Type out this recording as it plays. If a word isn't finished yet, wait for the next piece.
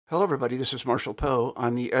Hello, everybody. This is Marshall Poe.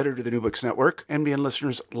 I'm the editor of the New Books Network. NBN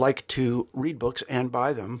listeners like to read books and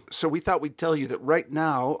buy them. So we thought we'd tell you that right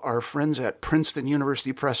now, our friends at Princeton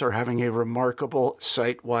University Press are having a remarkable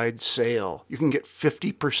site-wide sale. You can get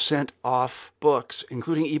 50% off books,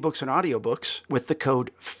 including ebooks and audiobooks, with the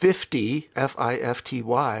code 50,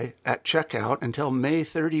 F-I-F-T-Y, at checkout until May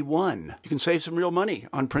 31. You can save some real money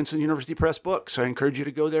on Princeton University Press books. I encourage you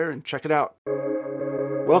to go there and check it out.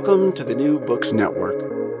 Welcome to the New Books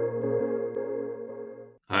Network.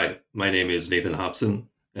 Hi, my name is Nathan Hobson,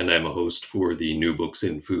 and I'm a host for the New Books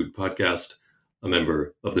in Food podcast, a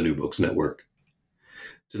member of the New Books Network.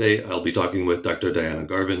 Today, I'll be talking with Dr. Diana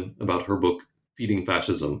Garvin about her book, Feeding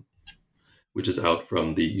Fascism, which is out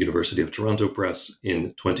from the University of Toronto Press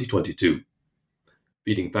in 2022.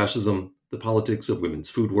 Feeding Fascism, The Politics of Women's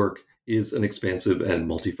Food Work, is an expansive and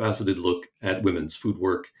multifaceted look at women's food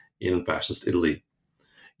work in fascist Italy.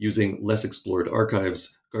 Using less explored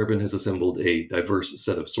archives, Garvin has assembled a diverse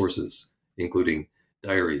set of sources, including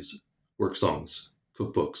diaries, work songs,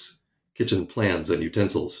 cookbooks, kitchen plans and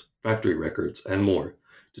utensils, factory records, and more,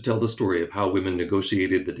 to tell the story of how women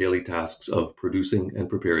negotiated the daily tasks of producing and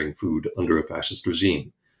preparing food under a fascist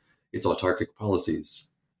regime, its autarkic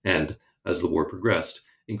policies, and, as the war progressed,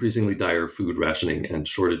 increasingly dire food rationing and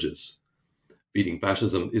shortages. Feeding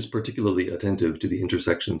Fascism is particularly attentive to the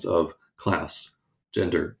intersections of class,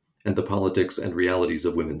 gender, and the politics and realities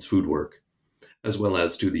of women's food work, as well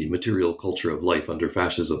as to the material culture of life under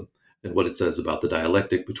fascism and what it says about the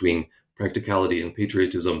dialectic between practicality and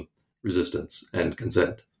patriotism, resistance and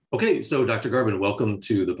consent. Okay, so Dr. Garvin, welcome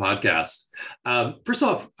to the podcast. First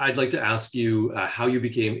off, I'd like to ask you how you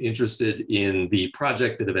became interested in the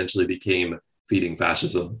project that eventually became Feeding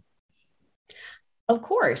Fascism. Of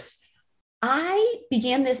course. I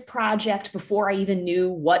began this project before I even knew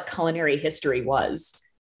what culinary history was.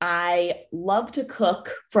 I loved to cook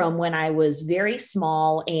from when I was very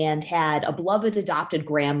small and had a beloved adopted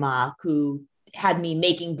grandma who had me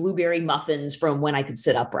making blueberry muffins from when I could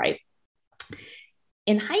sit upright.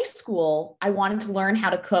 In high school, I wanted to learn how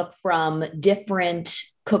to cook from different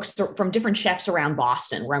chefs around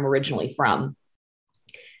Boston, where I'm originally from.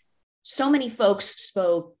 So many folks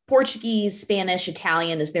spoke Portuguese, Spanish,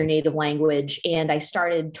 Italian as their native language, and I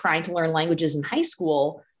started trying to learn languages in high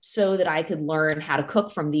school so that I could learn how to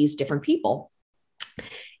cook from these different people.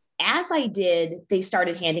 As I did, they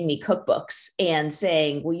started handing me cookbooks and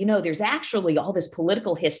saying, well, you know, there's actually all this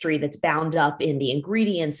political history that's bound up in the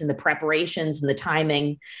ingredients and the preparations and the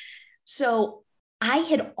timing. So I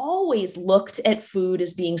had always looked at food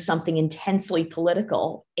as being something intensely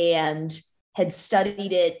political and had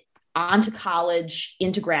studied it onto college,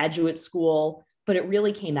 into graduate school, but it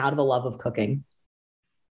really came out of a love of cooking.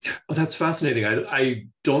 Oh, that's fascinating. I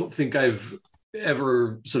don't think I've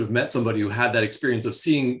ever sort of met somebody who had that experience of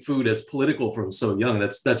seeing food as political from so young.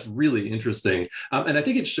 That's really interesting. And I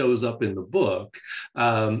think it shows up in the book.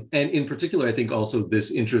 And in particular, I think also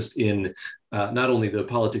this interest in not only the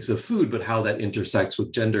politics of food, but how that intersects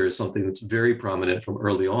with gender is something that's very prominent from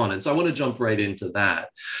early on. And so I want to jump right into that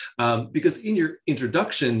because in your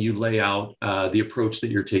introduction, you lay out the approach that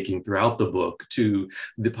you're taking throughout the book to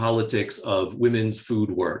the politics of women's food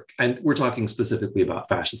work. And we're talking specifically about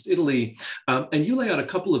fascist Italy. And you lay out a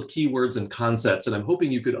couple of keywords and concepts, and I'm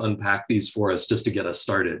hoping you could unpack these for us just to get us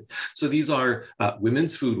started. So these are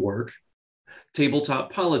women's food work,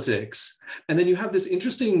 tabletop politics, and then you have this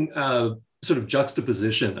interesting sort of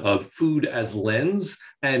juxtaposition of food as lens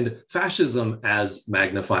and fascism as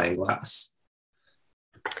magnifying glass.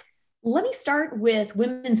 Let me start with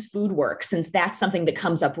women's food work, since that's something that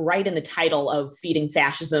comes up right in the title of Feeding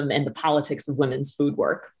Fascism and the Politics of Women's Food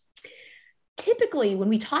Work. Typically, when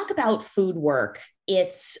we talk about food work,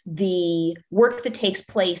 it's the work that takes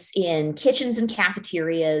place in kitchens and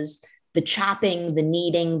cafeterias, the chopping, the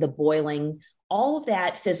kneading, the boiling, all of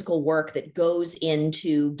that physical work that goes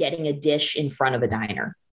into getting a dish in front of a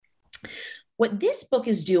diner. What this book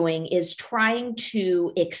is doing is trying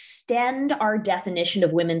to extend our definition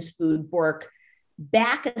of women's food work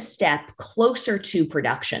back a step closer to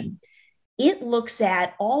production. It looks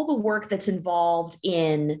at all the work that's involved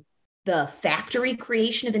in the factory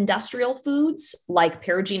creation of industrial foods like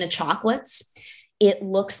Perugina chocolates. It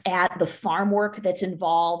looks at the farm work that's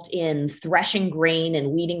involved in threshing grain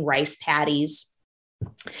and weeding rice paddies.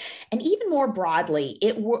 And even more broadly,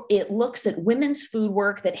 it looks at women's food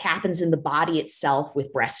work that happens in the body itself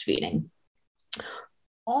with breastfeeding.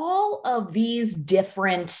 All of these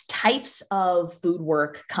different types of food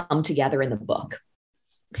work come together in the book.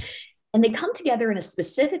 And they come together in a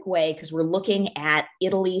specific way because we're looking at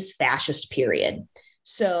Italy's fascist period.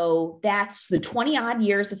 So that's the 20 odd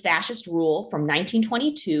years of fascist rule from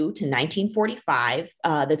 1922 to 1945,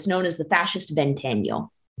 that's known as the Fascist Ventennio.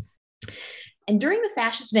 And during the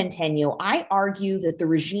Fascist Ventennio, I argue that the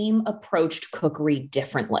regime approached cookery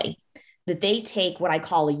differently, that they take what I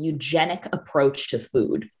call a eugenic approach to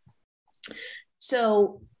food.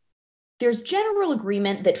 So there's general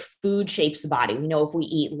agreement that food shapes the body. We know if we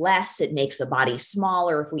eat less, it makes the body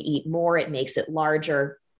smaller. If we eat more, it makes it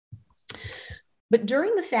larger. But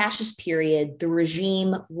during the fascist period, the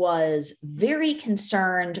regime was very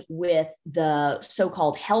concerned with the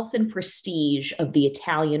so-called health and prestige of the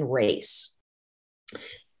Italian race.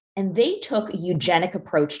 And they took a eugenic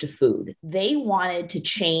approach to food. They wanted to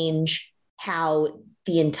change how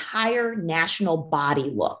the entire national body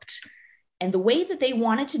looked. And the way that they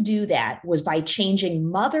wanted to do that was by changing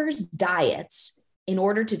mothers' diets in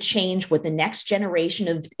order to change what the next generation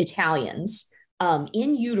of Italians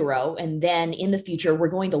in utero and then in the future were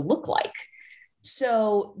going to look like.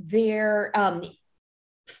 So they're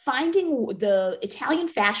finding the Italian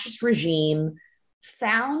fascist regime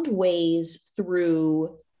found ways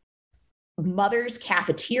through mothers'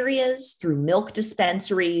 cafeterias, through milk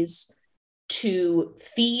dispensaries, to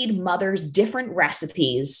feed mothers different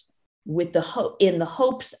recipes with in the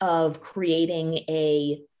hopes of creating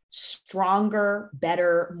a stronger,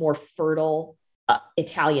 better, more fertile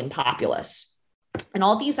Italian populace. And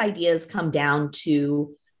all these ideas come down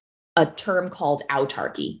to a term called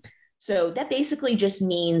autarky. So that basically just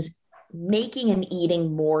means making and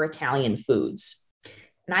eating more Italian foods.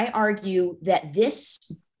 And I argue that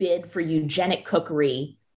this bid for eugenic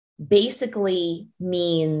cookery basically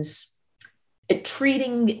means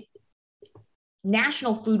treating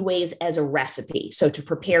national foodways as a recipe. So to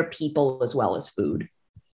prepare people as well as food.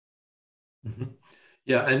 Mm-hmm.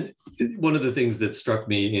 Yeah, and one of the things that struck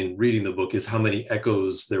me in reading the book is how many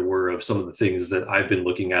echoes there were of some of the things that I've been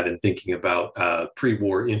looking at and thinking about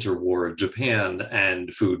pre-war, interwar Japan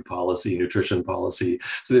and food policy, nutrition policy.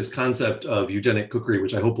 So this concept of eugenic cookery,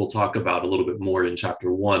 which I hope we'll talk about a little bit more in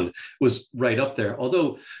chapter 1, was right up there.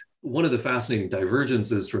 Although one of the fascinating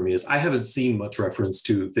divergences for me is I haven't seen much reference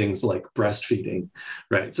to things like breastfeeding,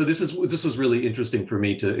 right? So this was really interesting for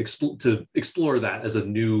me to explore that as a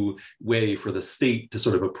new way for the state to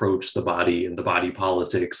sort of approach the body and the body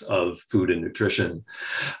politics of food and nutrition.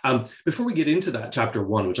 Before we get into that chapter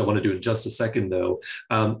 1, which I want to do in just a second, though,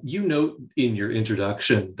 you note in your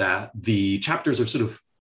introduction that the chapters are sort of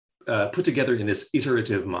put together in this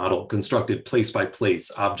iterative model, constructed place by place,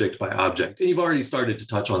 object by object. And you've already started to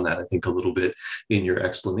touch on that, I think, a little bit in your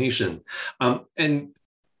explanation.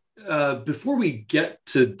 Before we get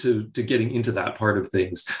to getting into that part of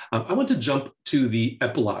things, I want to jump to the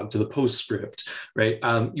epilogue, to the postscript, right?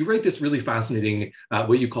 You write this really fascinating,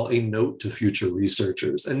 what you call a note to future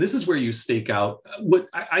researchers. And this is where you stake out what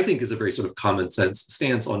I think is a very sort of common sense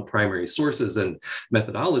stance on primary sources and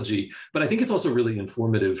methodology. But I think it's also really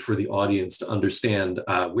informative for the audience to understand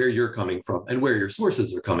where you're coming from and where your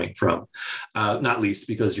sources are coming from, not least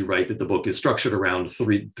because you write that the book is structured around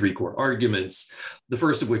three core arguments, the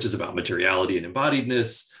first of which is about materiality and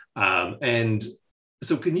embodiedness. And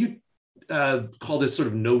so can you call this sort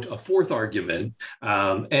of note a fourth argument,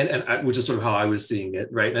 and which is sort of how I was seeing it,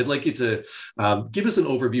 right? And I'd like you to give us an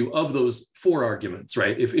overview of those four arguments,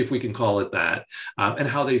 right, if we can call it that, and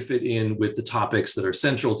how they fit in with the topics that are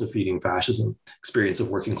central to feeding fascism: experience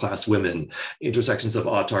of working class women, intersections of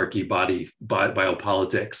autarky,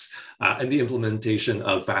 biopolitics, and the implementation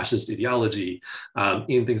of fascist ideology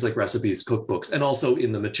in things like recipes, cookbooks, and also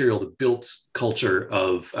in the material, the built culture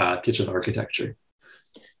of kitchen architecture.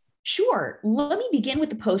 Sure. Let me begin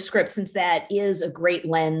with the postscript, since that is a great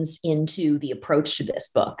lens into the approach to this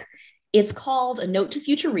book. It's called A Note to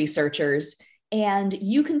Future Researchers, and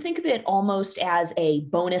you can think of it almost as a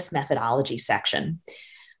bonus methodology section.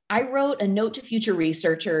 I wrote A Note to Future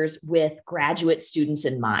Researchers with graduate students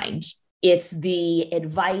in mind. It's the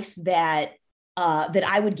advice that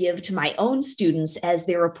I would give to my own students as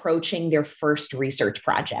they're approaching their first research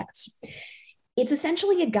projects. It's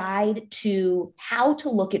essentially a guide to how to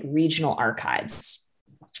look at regional archives.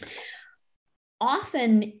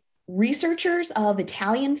 Often, researchers of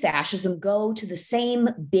Italian fascism go to the same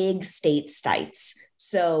big state sites.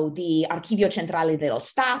 So the Archivio Centrale dello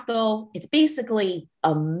Stato, it's basically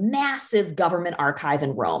a massive government archive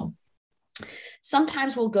in Rome.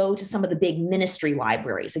 Sometimes we'll go to some of the big ministry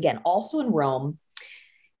libraries, again, also in Rome.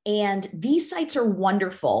 And these sites are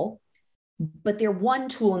wonderful, but they're one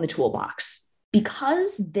tool in the toolbox.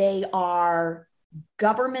 Because they are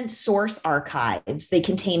government source archives, they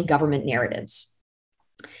contain government narratives.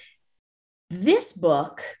 This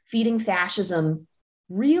book, Feeding Fascism,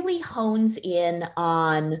 really hones in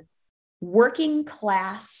on working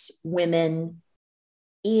class women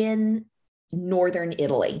in northern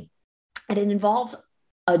Italy. And it involves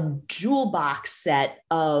a jewel box set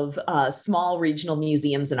of small regional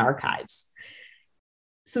museums and archives.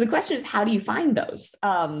 So the question is, how do you find those?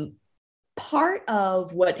 Part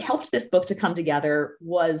of what helped this book to come together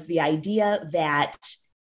was the idea that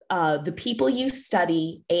the people you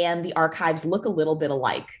study and the archives look a little bit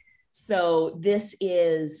alike. So this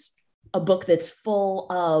is a book that's full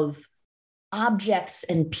of objects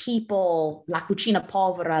and people, la cucina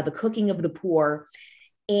povera, the cooking of the poor,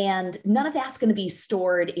 and none of that's going to be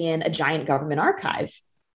stored in a giant government archive.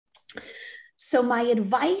 So my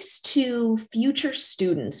advice to future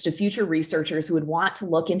students, to future researchers who would want to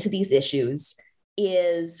look into these issues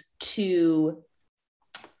is to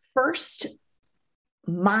first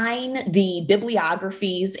mine the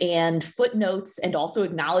bibliographies and footnotes and also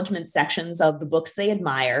acknowledgement sections of the books they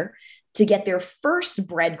admire to get their first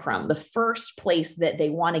breadcrumb, the first place that they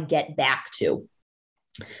want to get back to.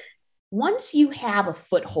 Once you have a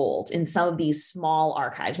foothold in some of these small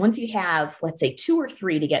archives, once you have, let's say, 2 or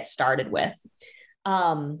 3 to get started with,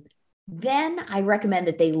 then I recommend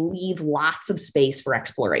that they leave lots of space for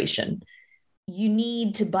exploration. You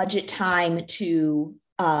need to budget time to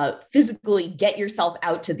physically get yourself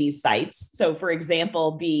out to these sites. So, for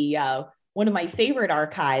example, one of my favorite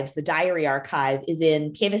archives, the Diary Archive, is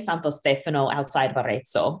in Pieve Santo Stefano outside of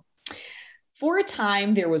Arezzo. For a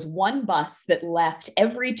time, there was one bus that left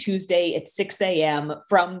every Tuesday at 6 a.m.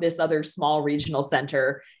 from this other small regional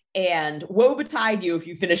center. And woe betide you if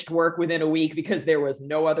you finished work within a week because there was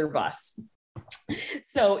no other bus.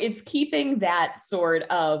 So it's keeping that sort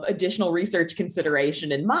of additional research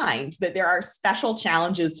consideration in mind, that there are special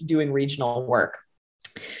challenges to doing regional work.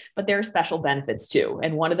 But there are special benefits too.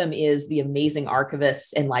 And one of them is the amazing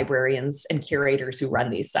archivists and librarians and curators who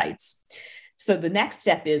run these sites. So the next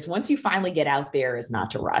step is, once you finally get out there, is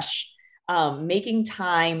not to rush. Making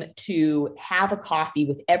time to have a coffee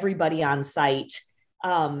with everybody on site.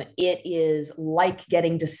 It is like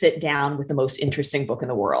getting to sit down with the most interesting book in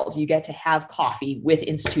the world. You get to have coffee with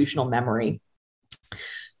institutional memory.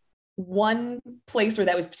 One place where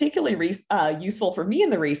that was particularly useful for me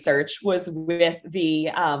in the research was with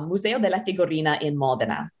the Museo della Figurina in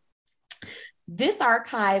Modena. This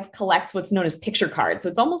archive collects what's known as picture cards. So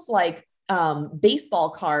it's almost like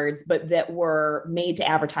baseball cards, but that were made to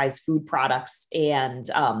advertise food products. And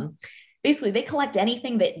basically, they collect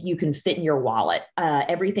anything that you can fit in your wallet,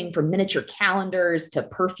 everything from miniature calendars to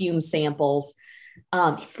perfume samples.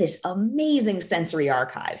 It's this amazing sensory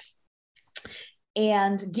archive.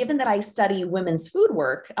 And given that I study women's food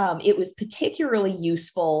work, it was particularly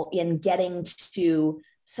useful in getting to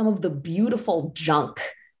some of the beautiful junk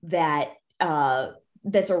that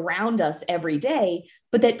that's around us every day,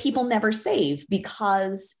 but that people never save,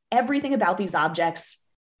 because everything about these objects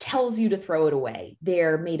tells you to throw it away.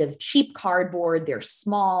 They're made of cheap cardboard, they're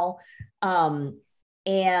small,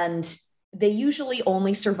 and they usually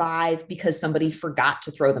only survive because somebody forgot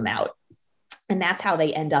to throw them out. And that's how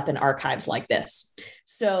they end up in archives like this.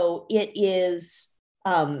 So it is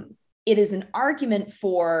an argument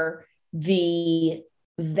for the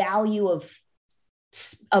value of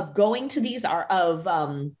going to these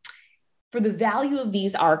for the value of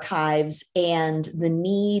these archives and the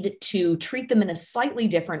need to treat them in a slightly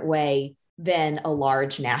different way than a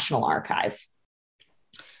large national archive.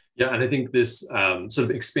 Yeah, and I think this sort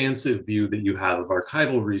of expansive view that you have of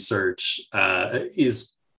archival research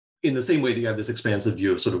is in the same way that you have this expansive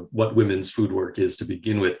view of sort of what women's food work is to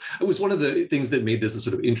begin with. It was one of the things that made this a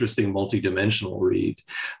sort of interesting multidimensional read.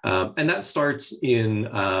 And that starts in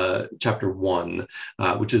chapter 1,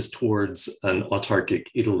 which is towards an autarkic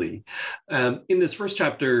Italy. In this first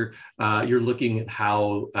chapter, you're looking at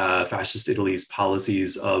how fascist Italy's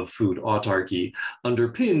policies of food autarky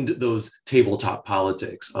underpinned those tabletop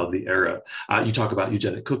politics of the era. You talk about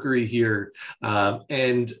eugenic cookery here,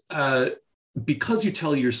 and because you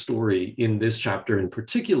tell your story in this chapter in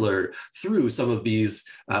particular through some of these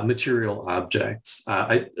material objects,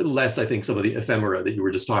 less, I think, some of the ephemera that you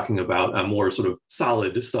were just talking about, more sort of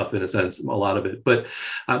solid stuff in a sense, a lot of it. But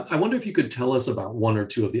I wonder if you could tell us about one or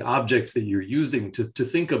two of the objects that you're using to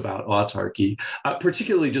think about autarky,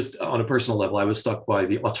 particularly just on a personal level. I was struck by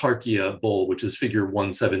the Autarkia bowl, which is figure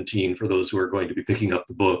 117 for those who are going to be picking up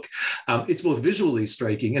the book. It's both visually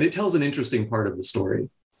striking and it tells an interesting part of the story.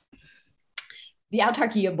 The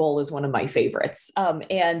Autarkia bowl is one of my favorites.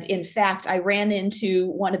 And in fact, I ran into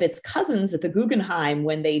one of its cousins at the Guggenheim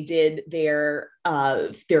when they did their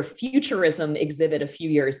futurism exhibit a few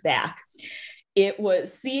years back. It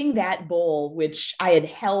was seeing that bowl, which I had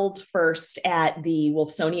held first at the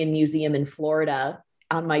Wolfsonian Museum in Florida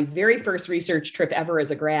on my very first research trip ever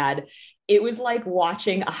as a grad. It was like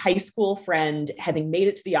watching a high school friend having made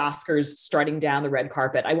it to the Oscars, strutting down the red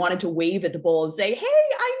carpet. I wanted to wave at the bowl and say, "Hey,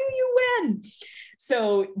 I knew you win."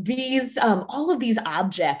 So these, all of these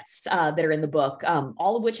objects that are in the book,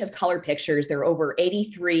 all of which have color pictures. There are over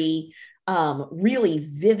 83 really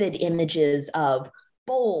vivid images of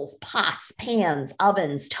bowls, pots, pans,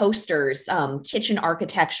 ovens, toasters, kitchen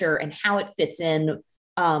architecture, and how it fits in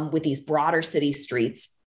with these broader city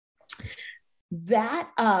streets. That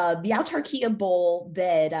the autarkia bowl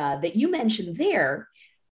that you mentioned there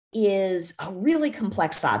is a really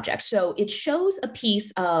complex object. So it shows a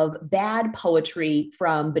piece of bad poetry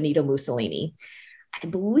from Benito Mussolini. I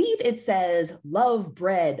believe it says, "Love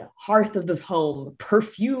bread, hearth of the home,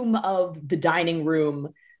 perfume of the dining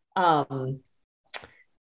room,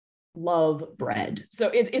 love bread." So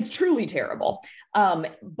it's truly terrible.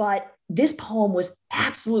 But this poem was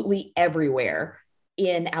absolutely everywhere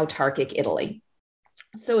in autarkic Italy.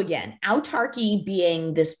 So again, autarky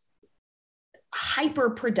being this hyper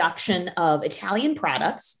production of Italian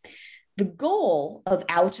products, the goal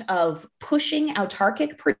of pushing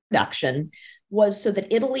autarkic production was so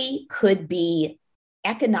that Italy could be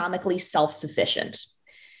economically self-sufficient.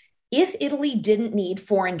 If Italy didn't need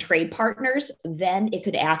foreign trade partners, then it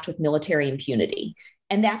could act with military impunity.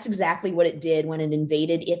 And that's exactly what it did when it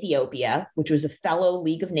invaded Ethiopia, which was a fellow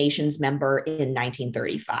League of Nations member in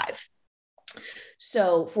 1935.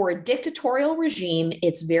 So for a dictatorial regime,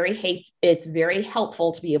 it's very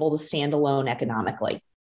helpful to be able to stand alone economically.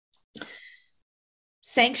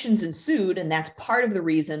 Sanctions ensued, and that's part of the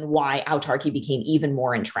reason why autarky became even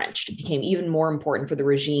more entrenched. It became even more important for the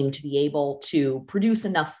regime to be able to produce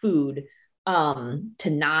enough food to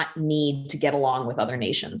not need to get along with other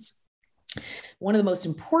nations. One of the most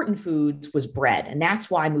important foods was bread, and that's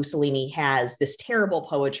why Mussolini has this terrible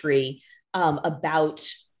poetry about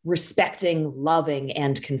respecting, loving,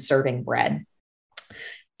 and conserving bread.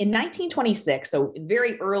 In 1926, so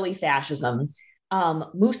very early fascism,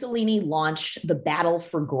 Mussolini launched the Battle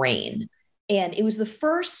for Grain. And it was the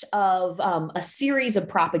first of a series of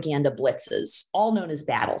propaganda blitzes, all known as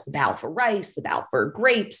battles: the battle for rice, the battle for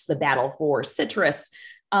grapes, the battle for citrus.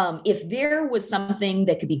 If there was something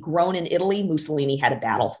that could be grown in Italy, Mussolini had a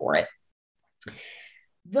battle for it.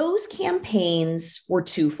 Those campaigns were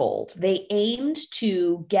twofold. They aimed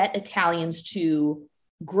to get Italians to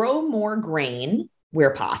grow more grain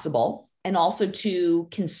where possible, and also to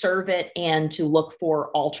conserve it and to look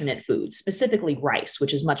for alternate foods, specifically rice,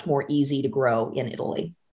 which is much more easy to grow in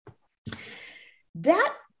Italy.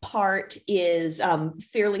 That part is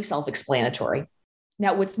fairly self-explanatory.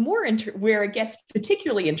 Now, what's more where it gets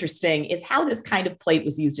particularly interesting is how this kind of plate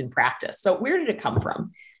was used in practice. So where did it come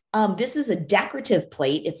from? This is a decorative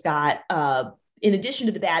plate. It's got, in addition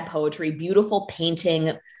to the bad poetry, beautiful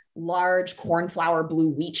painting, large cornflower blue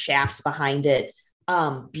wheat shafts behind it,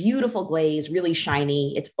 beautiful glaze, really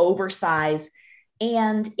shiny. It's oversized,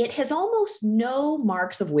 and it has almost no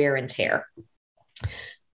marks of wear and tear.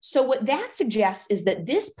 So what that suggests is that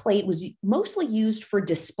this plate was mostly used for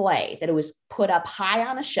display, that it was put up high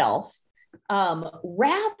on a shelf,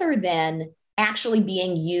 rather than actually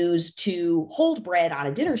being used to hold bread on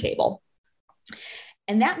a dinner table.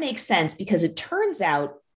 And that makes sense because it turns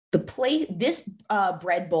out this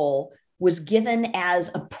bread bowl was given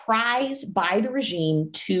as a prize by the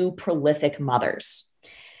regime to prolific mothers.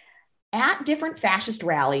 At different fascist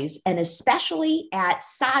rallies, and especially at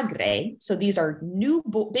Sagre, so these are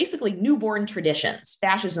basically newborn traditions.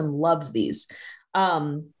 Fascism loves these.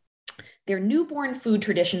 They're newborn food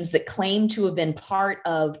traditions that claim to have been part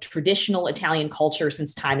of traditional Italian culture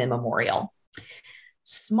since time immemorial.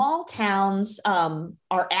 Small towns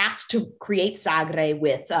are asked to create Sagre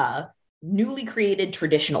with newly created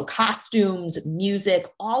traditional costumes, music,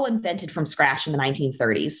 all invented from scratch in the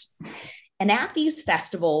 1930s. And at these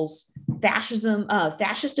festivals,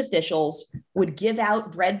 fascist officials would give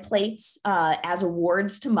out bread plates as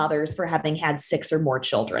awards to mothers for having had 6 or more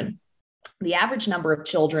children. The average number of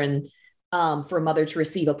children for a mother to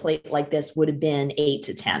receive a plate like this would have been 8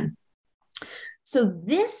 to 10. So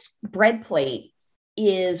this bread plate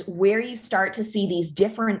is where you start to see these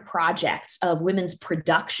different projects of women's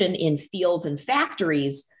production in fields and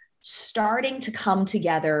factories starting to come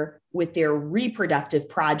together with their reproductive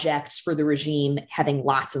projects for the regime, having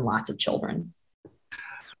lots and lots of children.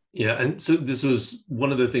 Yeah, and so this was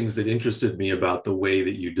one of the things that interested me about the way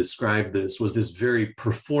that you described this was this very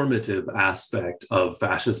performative aspect of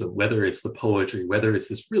fascism, whether it's the poetry, whether it's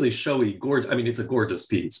this really showy, gorgeous, I mean, it's a gorgeous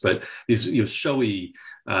piece, but these showy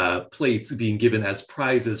plates being given as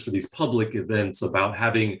prizes for these public events about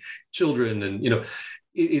having children and,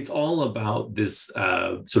 it's all about this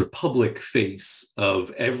sort of public face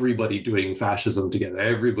of everybody doing fascism together,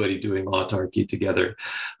 everybody doing autarky together.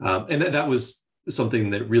 And that was something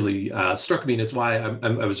that really struck me, and it's why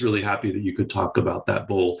I was really happy that you could talk about that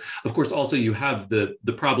bowl. Of course, also you have the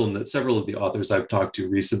problem that several of the authors I've talked to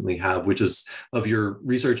recently have, which is of your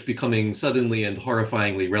research becoming suddenly and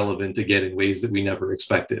horrifyingly relevant again in ways that we never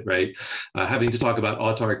expected, right? Having to talk about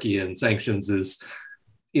autarky and sanctions is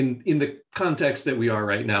in the context that we are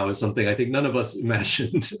right now is something I think none of us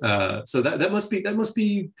imagined. So that must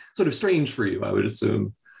be sort of strange for you, I would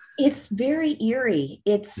assume. It's very eerie.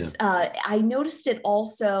 I noticed it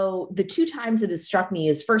also, the two times it has struck me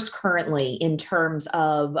is first currently in terms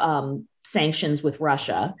of sanctions with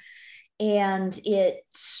Russia. And it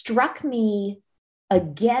struck me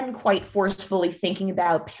again quite forcefully thinking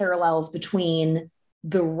about parallels between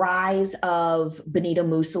the rise of Benito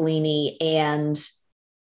Mussolini and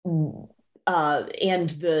some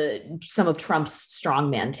of Trump's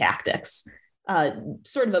strongman tactics.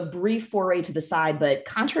 Sort of a brief foray to the side, but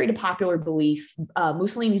contrary to popular belief,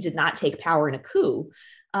 Mussolini did not take power in a coup.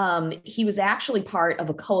 He was actually part of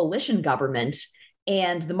a coalition government,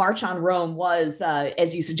 and the March on Rome was,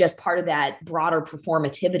 as you suggest, part of that broader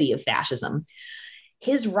performativity of fascism.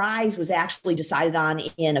 His rise was actually decided on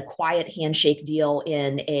in a quiet handshake deal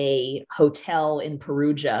in a hotel in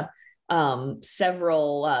Perugia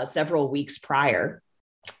several weeks prior.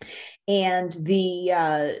 And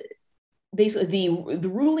basically the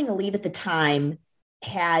ruling elite at the time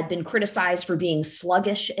had been criticized for being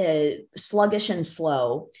sluggish and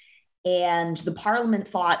slow. And the parliament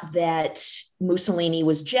thought that Mussolini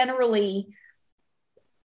was generally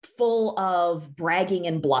full of bragging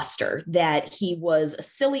and bluster, that he was a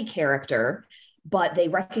silly character, but they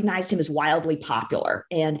recognized him as wildly popular.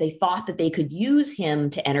 And they thought that they could use him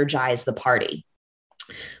to energize the party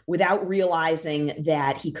without realizing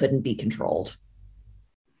that he couldn't be controlled.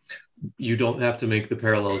 You don't have to make the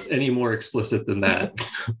parallels any more explicit than that.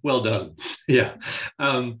 Well done. Yeah.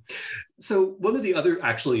 So one of the other,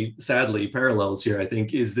 actually, sadly, parallels here, I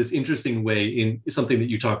think, is this interesting way in something that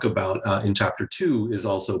you talk about in chapter 2 is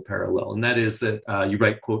also parallel. And that is that you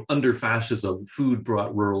write, quote, under fascism, food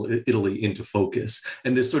brought rural Italy into focus.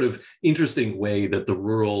 And this sort of interesting way that the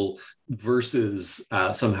rural versus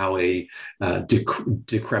somehow a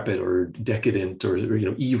decrepit or decadent or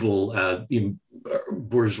evil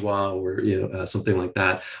bourgeois or something like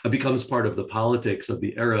that becomes part of the politics of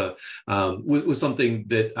the era was something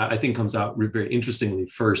that I think comes out very interestingly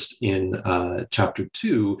first in chapter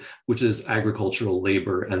 2, which is agricultural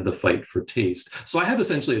labor and the fight for taste. So I have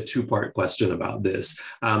essentially a two-part question about this.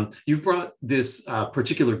 You've brought this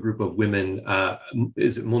particular group of women,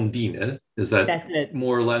 is it Mondine? Is that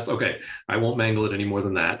more or less? Okay, I won't mangle it any more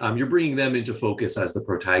than that. You're bringing them into focus as the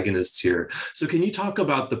protagonists here. So can you talk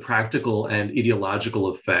about the practical and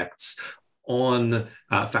ideological effects on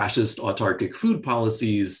fascist autarkic food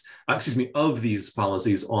policies, of these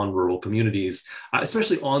policies on rural communities,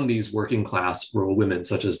 especially on these working class rural women,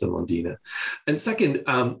 such as the Mondine? And second,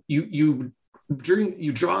 you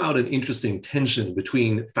draw out an interesting tension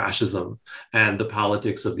between fascism and the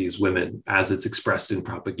politics of these women as it's expressed in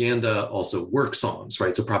propaganda, also work songs,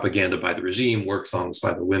 right? So propaganda by the regime, work songs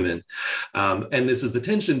by the women. And this is the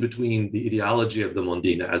tension between the ideology of the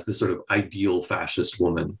Mondine as this sort of ideal fascist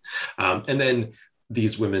woman, and then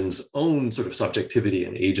these women's own sort of subjectivity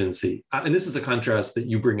and agency. And this is a contrast that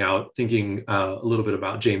you bring out thinking a little bit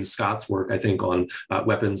about James Scott's work, I think, on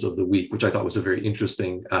Weapons of the Weak, which I thought was a very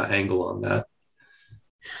interesting angle on that.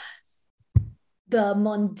 The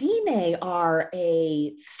Mondine are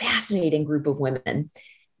a fascinating group of women.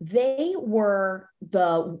 They were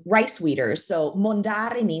the rice weeders. So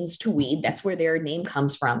mondare means to weed. That's where their name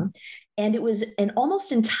comes from. And it was an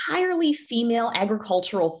almost entirely female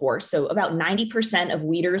agricultural force. So about 90% of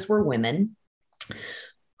weeders were women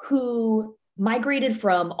who migrated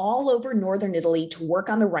from all over northern Italy to work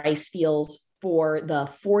on the rice fields for the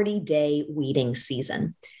 40-day weeding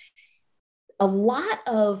season. A lot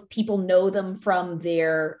of people know them from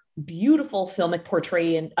their beautiful filmic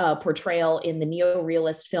portrayal in the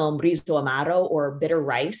neo-realist film Riso Amaro, or Bitter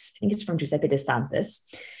Rice. I think it's from Giuseppe De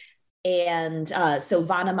Santis. And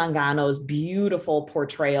Silvana Mangano's beautiful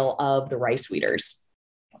portrayal of the rice weeders.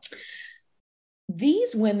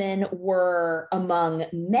 These women were among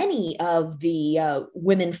many of the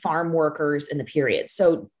women farm workers in the period.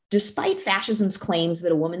 So despite fascism's claims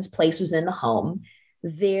that a woman's place was in the home,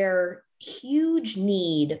 their huge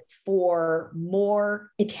need for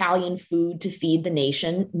more Italian food to feed the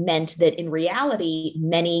nation meant that in reality,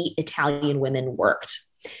 many Italian women worked.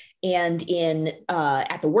 And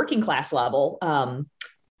at the working class level,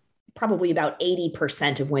 probably about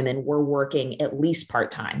 80% of women were working at least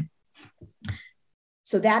part-time.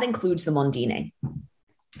 So that includes the Mondine.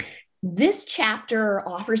 This chapter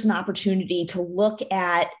offers an opportunity to look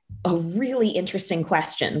at a really interesting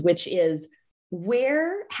question, which is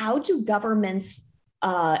how do governments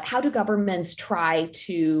try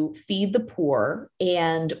to feed the poor,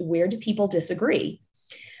 and where do people disagree?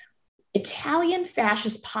 Italian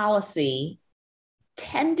fascist policy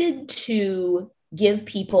tended to give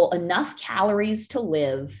people enough calories to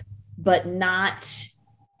live, but not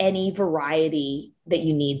any variety that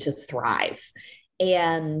you need to thrive.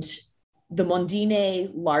 And the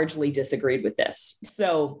Mondine largely disagreed with this.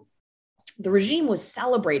 So the regime was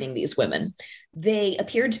celebrating these women. They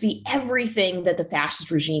appeared to be everything that the fascist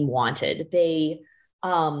regime wanted. They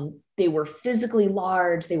were physically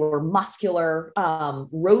large, they were muscular,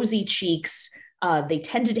 rosy cheeks. They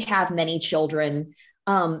tended to have many children.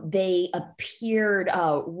 They appeared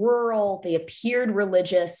rural, they appeared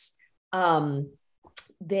religious.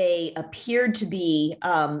 They appeared to be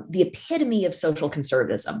the epitome of social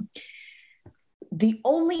conservatism. The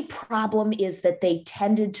only problem is that they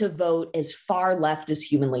tended to vote as far left as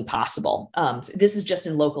humanly possible. So this is just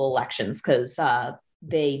in local elections, because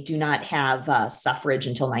they do not have suffrage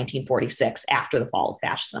until 1946, after the fall of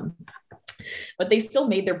fascism. But they still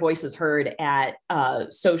made their voices heard at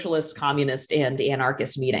socialist, communist, and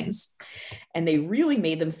anarchist meetings. And they really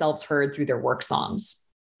made themselves heard through their work songs.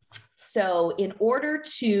 So in order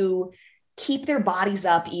to keep their bodies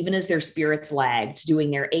up, even as their spirits lagged, doing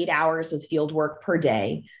their 8 hours of field work per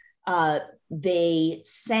day, they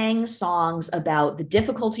sang songs about the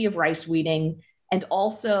difficulty of rice weeding, and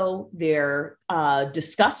also their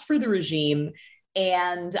disgust for the regime,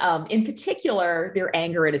 and in particular, their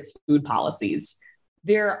anger at its food policies.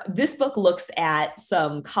 This book looks at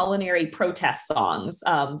some culinary protest songs,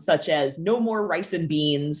 such as "No More Rice and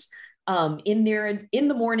Beans," in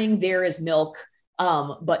the morning there is milk,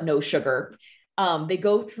 but no sugar. They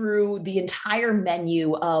go through the entire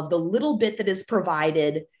menu of the little bit that is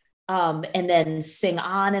provided, and then sing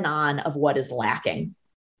on and on of what is lacking.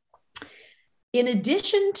 In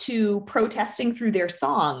addition to protesting through their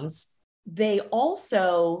songs, they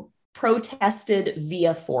also protested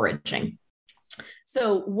via foraging.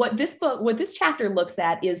 So what this chapter looks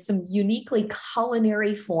at is some uniquely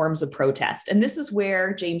culinary forms of protest. And this is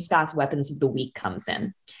where James Scott's Weapons of the Week comes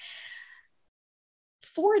in.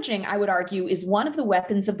 Foraging, I would argue, is one of the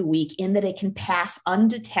weapons of the week in that it can pass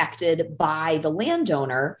undetected by the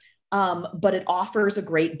landowner, but it offers a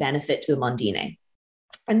great benefit to the Mondine.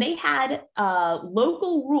 And they had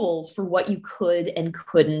local rules for what you could and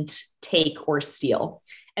couldn't take or steal.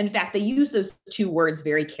 In fact, they use those two words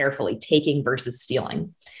very carefully, taking versus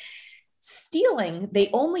stealing. Stealing, they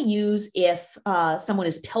only use if someone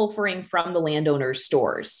is pilfering from the landowner's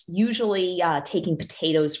stores, usually taking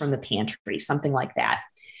potatoes from the pantry, something like that.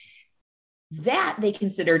 That they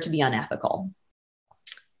consider to be unethical.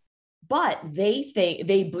 But they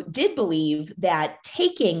did believe that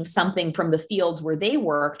taking something from the fields where they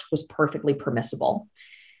worked was perfectly permissible.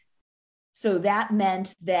 So that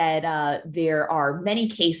meant that there are many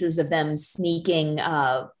cases of them sneaking,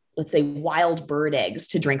 let's say, wild bird eggs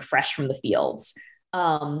to drink fresh from the fields.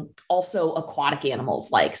 Also aquatic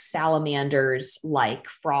animals like salamanders, like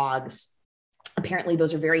frogs. Apparently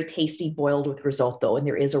those are very tasty boiled with risotto, and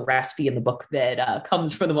there is a recipe in the book that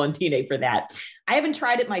comes from the Mondine for that. I haven't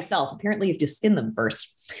tried it myself. Apparently you have to skin them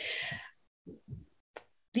first.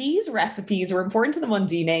 These recipes are important to the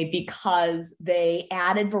Mondine because they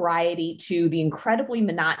added variety to the incredibly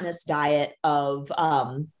monotonous diet of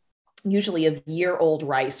usually of year-old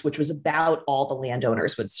rice, which was about all the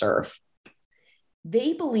landowners would serve.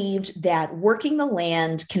 They believed that working the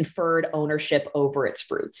land conferred ownership over its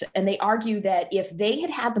fruits. And they argue that if they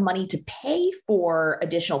had had the money to pay for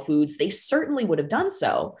additional foods, they certainly would have done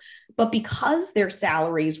so. But because their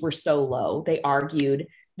salaries were so low, they argued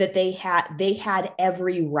that they had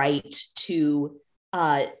every right to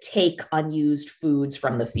take unused foods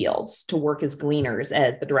from the fields, to work as gleaners,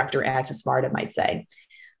 as the director Agnes Varda might say.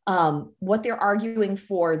 What they're arguing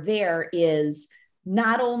for there is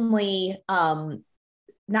not only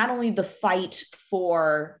the fight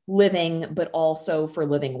for living, but also for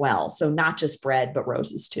living well. So not just bread, but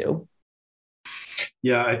roses too.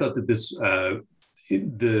 Yeah, I thought that this,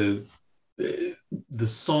 the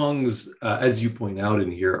songs, as you point out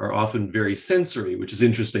in here, are often very sensory, which is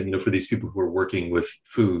interesting, for these people who are working with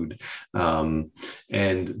food, and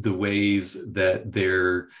the ways that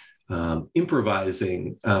they're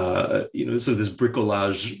improvising, so this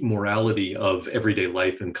bricolage morality of everyday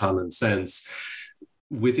life and common sense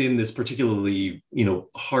within this particularly,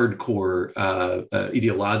 hardcore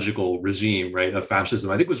ideological regime, right, of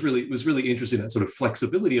fascism. I think was really interesting, that sort of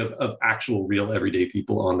flexibility of actual real everyday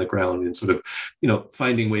people on the ground, and sort of,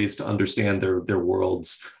 finding ways to understand their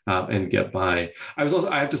worlds and get by. I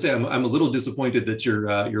have to say, I'm a little disappointed that your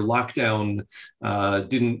lockdown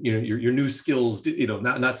didn't, your new skills,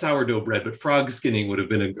 not sourdough bread, but frog skinning would have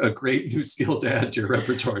been a great new skill to add to your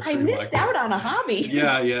repertoire. I missed out on a hobby.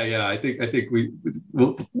 Yeah. I think we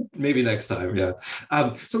will, maybe next time. Yeah.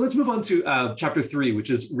 So let's move on to chapter 3, which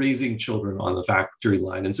is raising children on the factory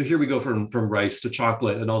line. And so here we go from rice to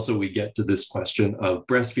chocolate, and also we get to this question of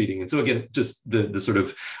breastfeeding. And so again, just the sort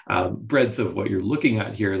of breadth of what you're looking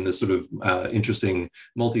at here, and this sort of interesting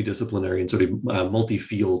multidisciplinary and sort of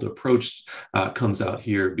multi-field approach comes out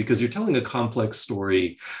here, because you're telling a complex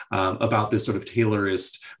story about this sort of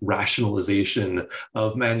Taylorist rationalization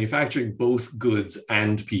of manufacturing both goods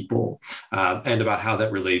and people, and about how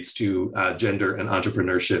that relates to gender and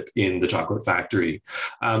entrepreneurship in the chocolate factory.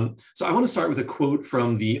 So I want to start with a quote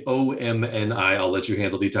from the OMNI, I'll let you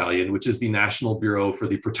handle the Italian, which is the National Bureau for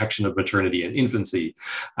the Protection of Maternity and Infancy,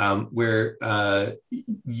 where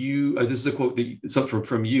this is a quote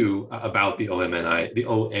from you about the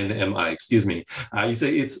ONMI, excuse me. You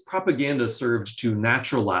say, its propaganda served to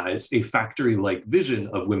naturalize a factory-like vision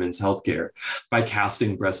of women's healthcare by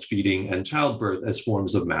casting breastfeeding and childbirth as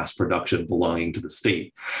forms of mass production belonging to the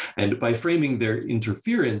state. And by framing their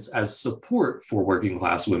interference as support for working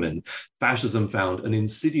class women, fascism found an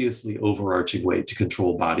insidiously overarching way to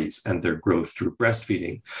control bodies and their growth through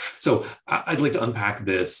breastfeeding. So I'd like to unpack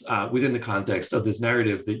this within the context of this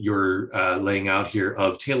narrative that you're laying out here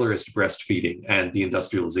of Taylorist breastfeeding and the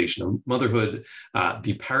industrialization of motherhood,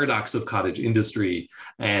 the paradox of cottage industry,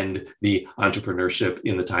 and the entrepreneurship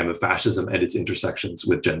in the time of fascism and its intersections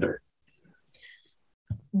with gender.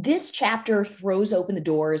 This chapter throws open the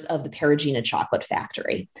doors of the Perugina chocolate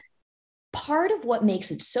factory. Part of what makes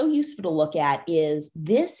it so useful to look at is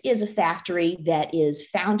this is a factory that is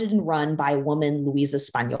founded and run by a woman, Luisa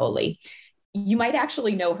Spagnoli. You might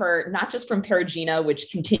actually know her not just from Perugina,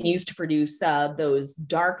 which continues to produce those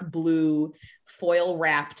dark blue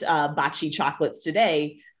foil-wrapped Baci chocolates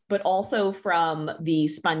today, but also from the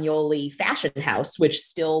Spagnoli fashion house, which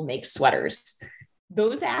still makes sweaters.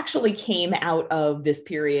 Those actually came out of this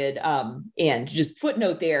period, and just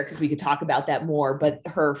footnote there, because we could talk about that more, but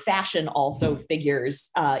her fashion also figures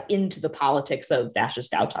into the politics of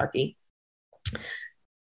fascist autarky.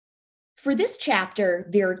 For this chapter,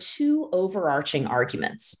 there are two overarching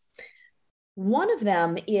arguments. One of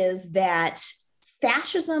them is that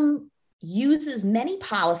fascism uses many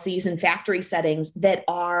policies in factory settings that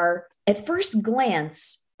are, at first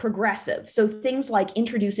glance, progressive. So things like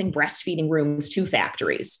introducing breastfeeding rooms to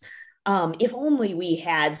factories. If only we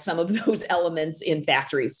had some of those elements in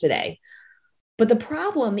factories today. But the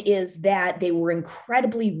problem is that they were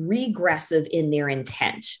incredibly regressive in their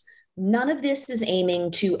intent. None of this is aiming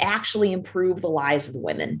to actually improve the lives of the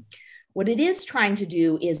women. What it is trying to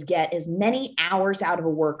do is get as many hours out of a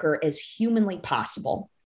worker as humanly possible.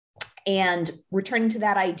 And returning to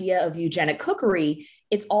that idea of eugenic cookery,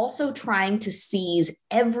 it's also trying to seize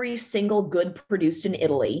every single good produced in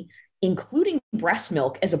Italy, including breast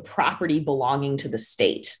milk, as a property belonging to the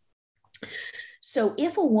state. So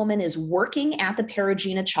if a woman is working at the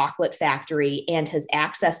Perugina chocolate factory and has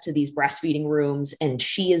access to these breastfeeding rooms, and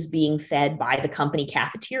she is being fed by the company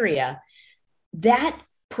cafeteria, that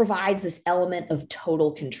provides this element of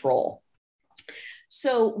total control.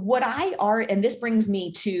 So and this brings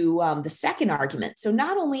me to the second argument. So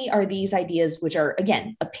not only are these ideas, which are,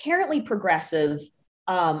 again, apparently progressive,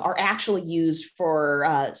 are actually used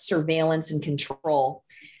for surveillance and control.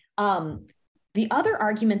 The other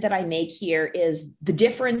argument that I make here is the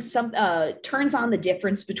difference, turns on the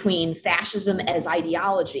difference between fascism as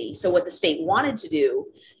ideology, so what the state wanted to do,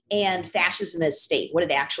 and fascism as state, what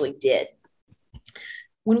it actually did.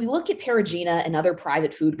 When we look at Perugina and other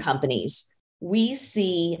private food companies, we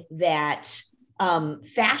see that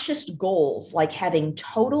fascist goals, like having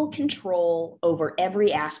total control over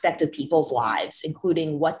every aspect of people's lives,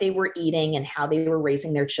 including what they were eating and how they were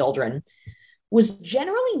raising their children, was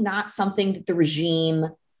generally not something that the regime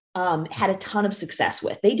had a ton of success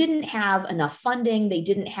with. They didn't have enough funding. They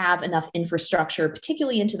didn't have enough infrastructure,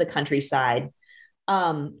 particularly into the countryside.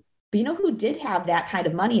 But you know who did have that kind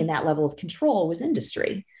of money and that level of control was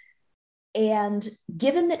industry. And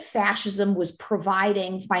given that fascism was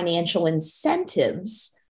providing financial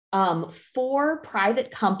incentives for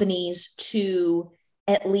private companies to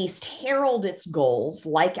at least herald its goals,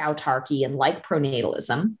 like autarky and like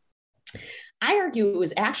pronatalism, I argue it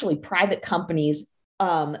was actually private companies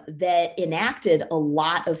that enacted a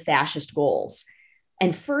lot of fascist goals.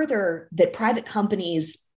 And further, that private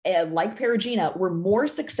companies like Perugina were more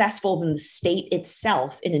successful than the state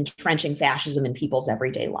itself in entrenching fascism in people's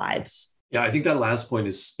everyday lives. Yeah, I think that last point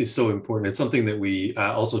is so important. It's something that we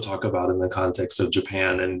also talk about in the context of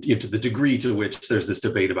Japan, and to the degree to which there's this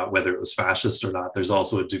debate about whether it was fascist or not. There's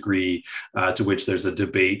also a degree to which there's a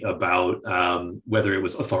debate about whether it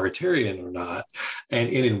was authoritarian or not, and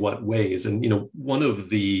in what ways. And one of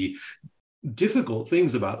the difficult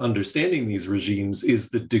things about understanding these regimes is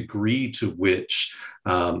the degree to which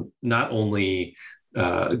not only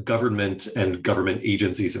government and government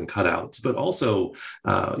agencies and cutouts, but also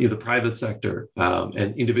the private sector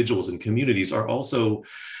and individuals and communities are also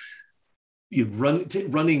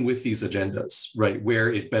running with these agendas, right,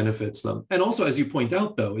 where it benefits them, and also, as you point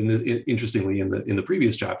out, though, interestingly in the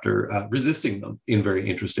previous chapter, resisting them in very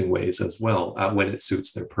interesting ways as well when it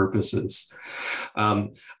suits their purposes. I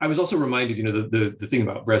was also reminded, the thing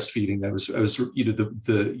about breastfeeding. I was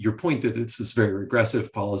your point that it's this very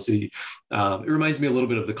regressive policy. It reminds me a little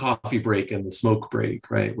bit of the coffee break and the smoke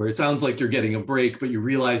break, right, where it sounds like you're getting a break, but you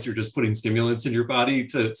realize you're just putting stimulants in your body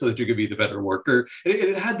so that you can be the better worker.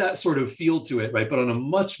 It had that sort of feel to it, right? But on a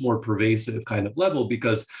much more pervasive kind of level,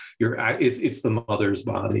 because it's the mother's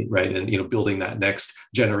body, right? And building that next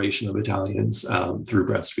generation of Italians through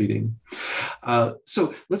breastfeeding.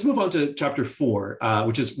 So let's move on to chapter 4,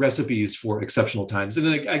 which is recipes for exceptional times.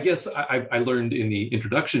 And I guess I learned in the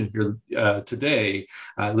introduction here today,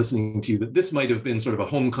 listening to you, that this might have been sort of a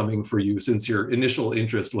homecoming for you, since your initial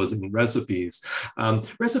interest was in recipes.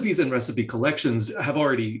 Recipes and recipe collections have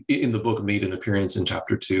already in the book made an appearance in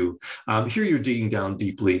chapter 2. Here you're digging down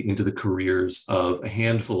deeply into the careers of a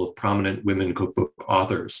handful of prominent women cookbook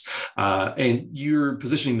authors, and you're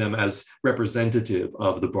positioning them as representative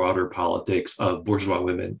of the broader politics of bourgeois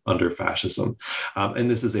women under fascism. And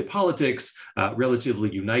this is a politics relatively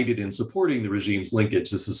united in supporting the regime's linkage.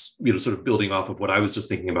 This is sort of building off of what I was just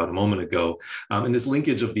thinking about a moment ago, and this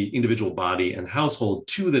linkage of the individual body and household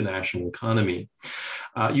to the national economy.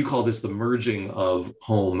 You call this the merging of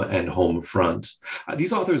home and home front.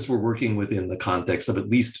 These authors were working within the context of at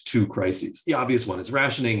least 2 crises. The obvious one is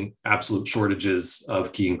rationing, absolute shortages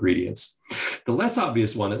of key ingredients. The less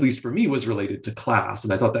obvious one, at least for me, was related to class,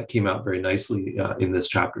 and I thought that came out very nicely in this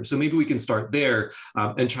chapter. So maybe we can start there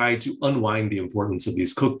and try to unwind the importance of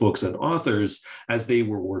these cookbooks and authors as they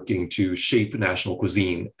were working to shape national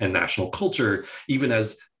cuisine and national culture, even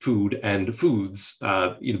as food and foods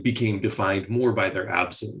became defined more by their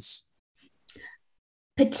absence.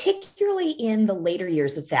 Particularly in the later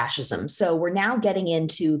years of fascism. So we're now getting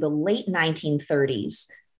into the late 1930s.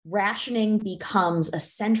 Rationing becomes a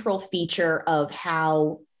central feature of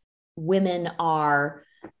how women are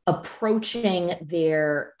approaching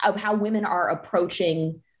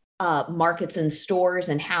markets and stores,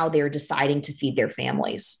 and how they're deciding to feed their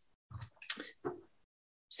families.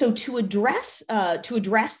 So to address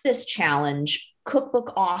this challenge,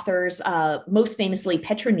 cookbook authors, most famously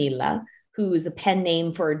Petronilla, who is a pen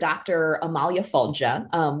name for Dr. Amalia Foggia,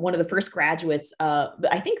 one of the first graduates,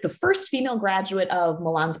 I think the first female graduate of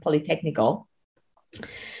Milan's Politecnico,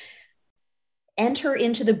 enter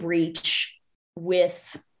into the breach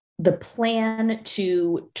with the plan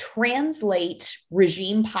to translate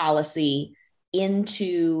regime policy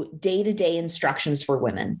into day-to-day instructions for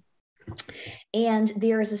women. And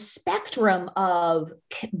there is a spectrum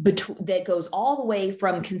that goes all the way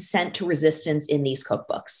from consent to resistance in these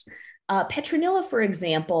cookbooks. Petronilla, for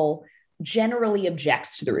example, generally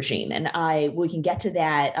objects to the regime, and we can get to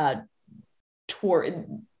that.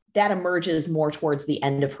 That emerges more towards the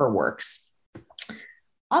end of her works.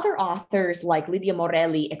 Other authors, like Livia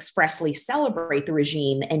Morelli, expressly celebrate the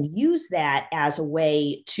regime and use that as a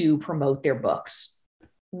way to promote their books.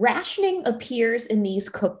 Rationing appears in these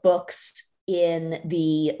cookbooks in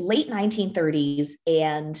the late 1930s,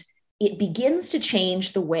 and it begins to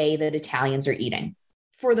change the way that Italians are eating.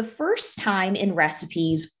 For the first time in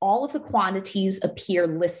recipes, all of the quantities appear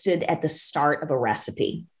listed at the start of a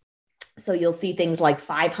recipe. So you'll see things like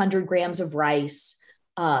 500 grams of rice,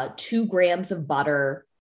 2 grams of butter,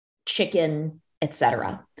 chicken,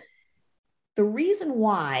 etc. The reason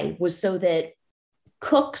why was so that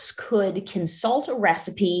cooks could consult a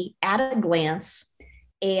recipe at a glance,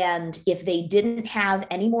 and if they didn't have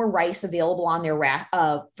any more rice available on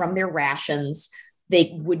from their rations,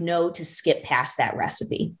 they would know to skip past that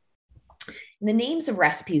recipe. The names of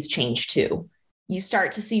recipes change too. You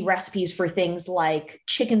start to see recipes for things like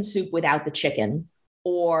chicken soup without the chicken,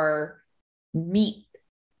 or meat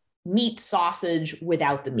sausage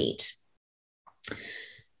without the meat.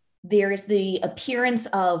 There's the appearance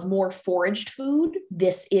of more foraged food.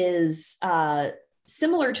 This is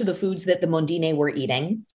similar to the foods that the Mondine were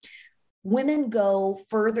eating. Women go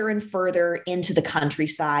further and further into the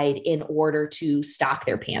countryside in order to stock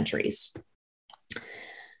their pantries.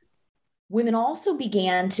 Women also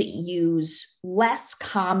began to use less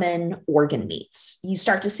common organ meats. You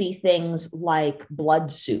start to see things like blood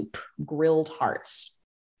soup, grilled hearts.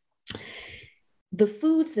 The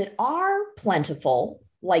foods that are plentiful,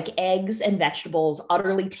 like eggs and vegetables,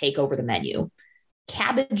 utterly take over the menu.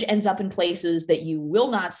 Cabbage ends up in places that you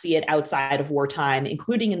will not see it outside of wartime,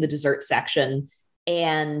 including in the dessert section.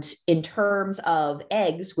 And in terms of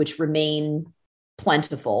eggs, which remain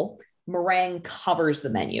plentiful, meringue covers the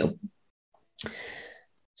menu.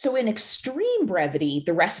 So in extreme brevity,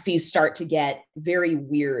 the recipes start to get very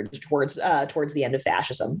weird towards the end of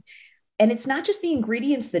fascism. And it's not just the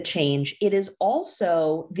ingredients that change, it is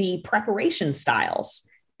also the preparation styles,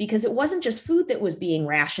 because it wasn't just food that was being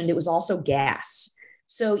rationed, it was also gas.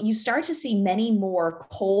 So you start to see many more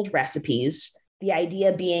cold recipes, the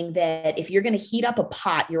idea being that if you're going to heat up a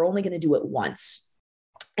pot, you're only going to do it once.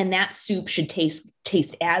 And that soup should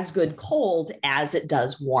taste as good cold as it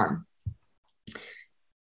does warm.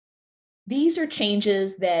 These are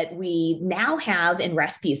changes that we now have in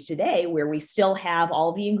recipes today, where we still have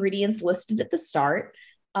all the ingredients listed at the start,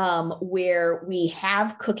 where we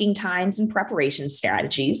have cooking times and preparation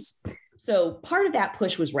strategies. So part of that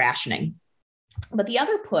push was rationing. But the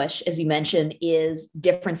other push, as you mentioned, is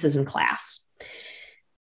differences in class.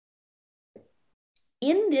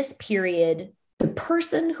 In this period, the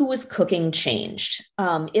person who was cooking changed.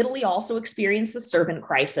 Italy also experienced the servant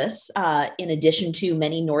crisis, in addition to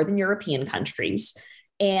many Northern European countries.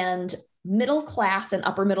 And middle class and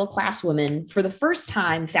upper middle class women, for the first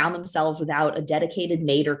time, found themselves without a dedicated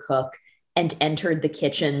maid or cook and entered the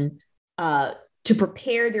kitchen to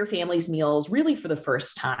prepare their family's meals, really for the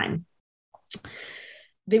first time.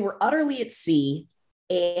 They were utterly at sea,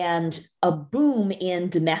 and a boom in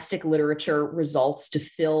domestic literature results to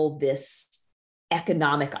fill this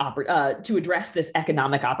to address this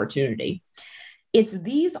economic opportunity. It's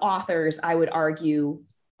these authors, I would argue,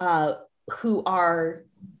 I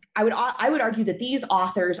would argue that these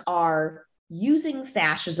authors are using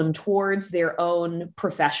fascism towards their own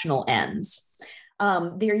professional ends.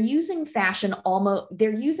 They're using fascism almost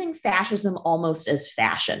as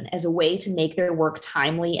fashion, as a way to make their work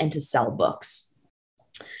timely and to sell books.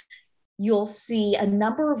 You'll see a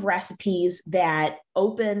number of recipes that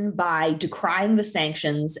open by decrying the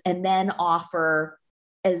sanctions and then offer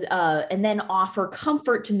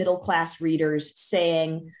comfort to middle-class readers,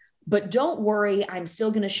 saying, but don't worry, I'm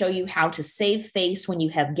still going to show you how to save face when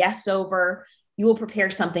you have guests over. You will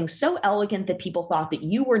prepare something so elegant that people thought that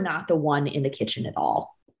you were not the one in the kitchen at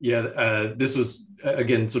all. Yeah, this was,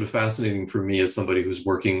 again, sort of fascinating for me as somebody who's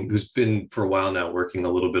been for a while now working a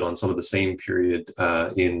little bit on some of the same period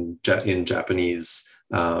in Japanese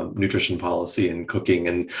nutrition policy and cooking.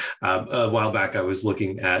 And a while back, I was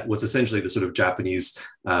looking at what's essentially the sort of Japanese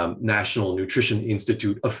National Nutrition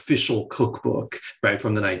Institute official cookbook, right,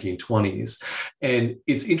 from the 1920s. And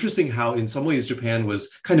it's interesting how in some ways Japan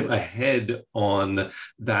was kind of ahead on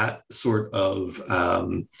that sort of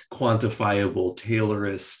quantifiable,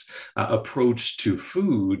 tailorist approach to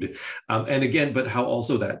food. And again, but how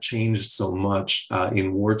also that changed so much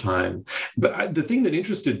in wartime. But the thing that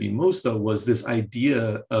interested me most, though, was this idea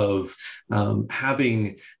of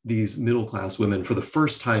having these middle-class women for the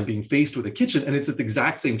first time being faced with a kitchen. And it's at the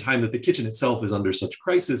exact same time that the kitchen itself is under such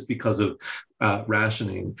crisis because of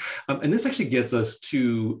rationing. And this actually gets us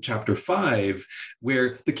to chapter 5,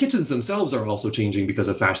 where the kitchens themselves are also changing because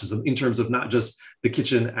of fascism, in terms of not just the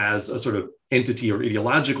kitchen as a sort of entity or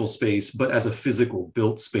ideological space, but as a physical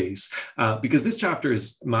built space. Because this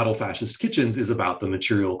chapter's Model Fascist Kitchens is about the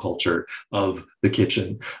material culture of the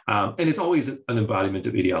kitchen. And it's always an embodiment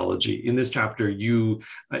of ideology. In this chapter, you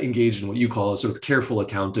engage in what you call a sort of careful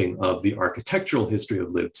accounting of the architectural history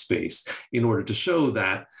of lived space in order to show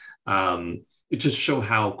that to show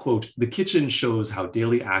how, quote, the kitchen shows how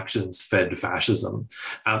daily actions fed fascism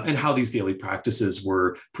and how these daily practices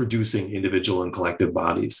were producing individual and collective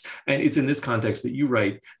bodies. And it's in this context that you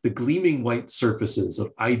write, the gleaming white surfaces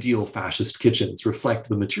of ideal fascist kitchens reflect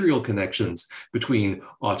the material connections between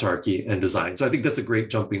autarky and design. So I think that's a great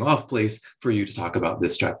jumping off place for you to talk about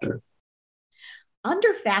this chapter.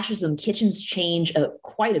 Under fascism, kitchens change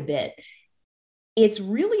quite a bit. it's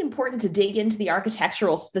really important to dig into the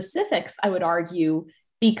architectural specifics, I would argue,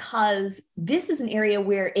 because this is an area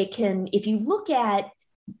where it can, if you look at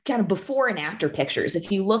kind of before and after pictures,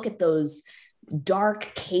 if you look at those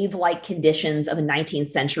dark cave-like conditions of a 19th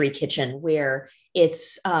century kitchen where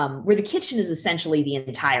it's where the kitchen is essentially the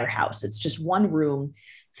entire house. It's just one room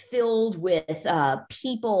filled with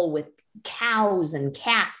people, with cows and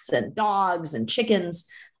cats and dogs and chickens.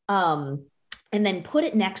 And then put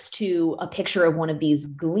it next to a picture of one of these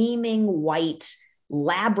gleaming white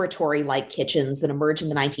laboratory-like kitchens that emerged in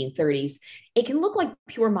the 1930s. It can look like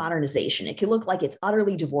pure modernization. It can look like it's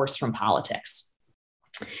utterly divorced from politics.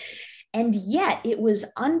 And yet it was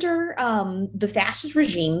under the fascist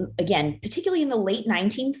regime, again, particularly in the late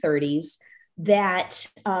 1930s, that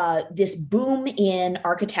this boom in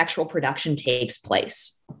architectural production takes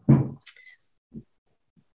place.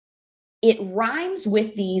 It rhymes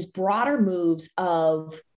with these broader moves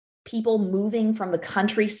of people moving from the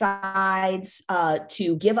countrysides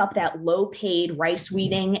to give up that low-paid rice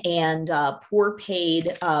weeding and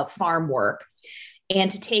poor-paid farm work,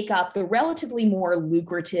 and to take up the relatively more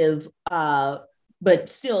lucrative, but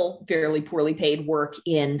still fairly poorly paid work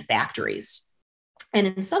in factories. And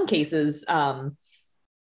in some cases, the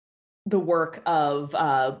work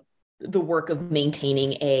of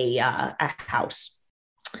maintaining a house.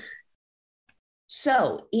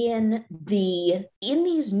 So these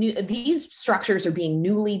structures are being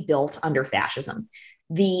newly built under fascism.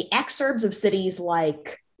 The exurbs of cities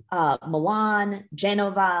like Milan,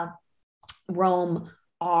 Genova, Rome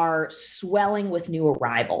are swelling with new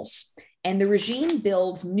arrivals, and the regime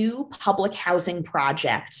builds new public housing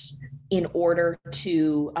projects in order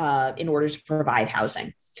to provide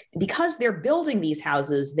housing. Because they're building these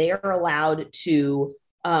houses, they are allowed to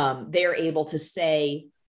they're able to say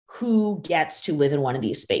who gets to live in one of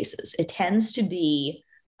these spaces. It tends to be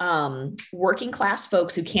working class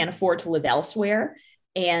folks who can't afford to live elsewhere,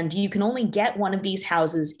 and you can only get one of these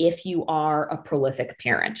houses if you are a prolific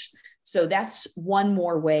parent. So that's one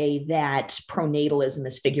more way that pronatalism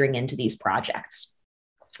is figuring into these projects.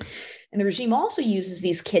 And the regime also uses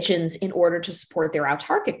these kitchens in order to support their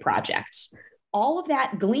autarkic projects. All of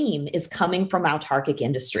that gleam is coming from autarkic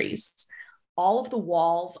industries. All of the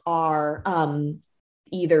walls are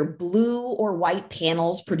either blue or white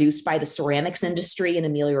panels produced by the ceramics industry in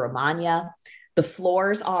Emilia-Romagna. The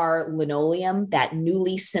floors are linoleum, that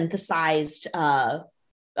newly synthesized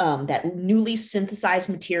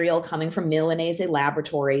material coming from Milanese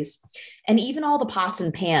laboratories. And even all the pots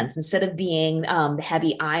and pans, instead of being the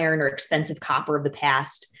heavy iron or expensive copper of the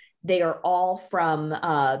past, they're all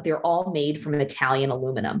made from Italian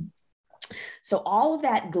aluminum. So all of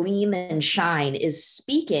that gleam and shine is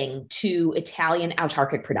speaking to Italian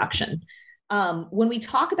autarkic production. When we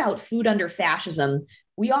talk about food under fascism,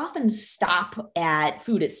 we often stop at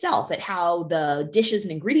food itself, at how the dishes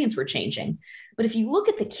and ingredients were changing. But if you look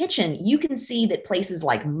at the kitchen, you can see that places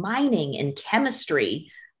like mining and chemistry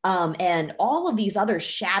and all of these other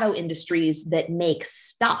shadow industries that make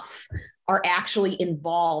stuff are actually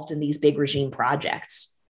involved in these big regime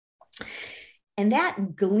projects. And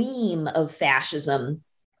that gleam of fascism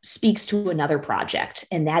speaks to another project,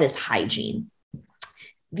 and that is hygiene.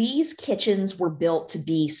 These kitchens were built to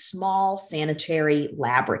be small sanitary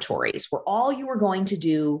laboratories where all you were going to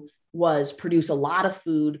do was produce a lot of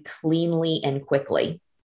food cleanly and quickly.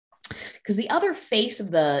 Because the other face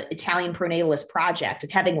of the Italian pronatalist project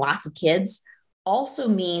of having lots of kids also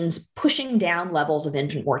means pushing down levels of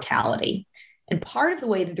infant mortality. And part of the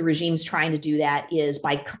way that the regime's trying to do that is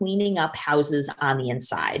by cleaning up houses on the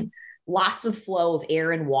inside. Lots of flow of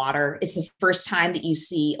air and water. It's the first time that you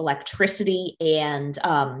see electricity and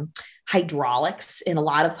hydraulics in a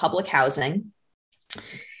lot of public housing.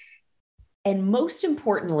 And most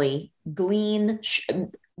importantly,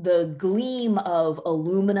 the gleam of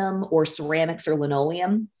aluminum or ceramics or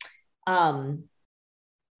linoleum,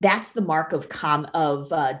 that's the mark of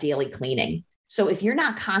daily cleaning. So if you're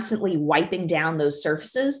not constantly wiping down those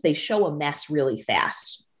surfaces, they show a mess really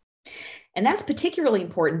fast. And that's particularly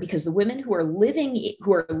important because the women who are living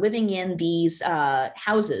in these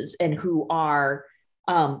houses and who are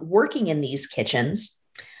working in these kitchens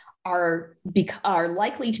are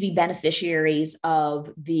likely to be beneficiaries of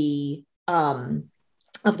the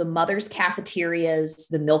mother's cafeterias,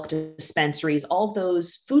 the milk dispensaries, all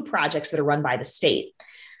those food projects that are run by the state,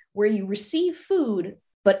 where you receive food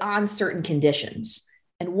but on certain conditions.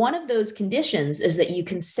 And one of those conditions is that you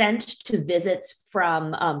consent to visits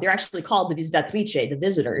from, they're actually called the visitatrici, the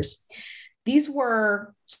visitors. These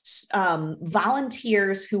were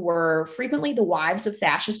volunteers who were frequently the wives of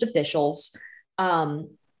fascist officials,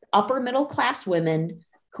 upper middle class women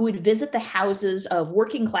who would visit the houses of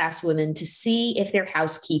working class women to see if their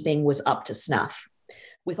housekeeping was up to snuff.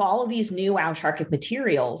 With all of these new autarkic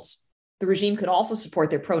materials, the regime could also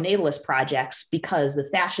support their pro-natalist projects because the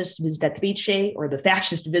fascist visitatrice, or the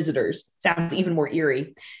fascist visitors, sounds even more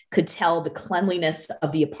eerie, could tell the cleanliness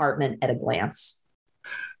of the apartment at a glance.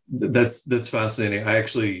 That's fascinating. I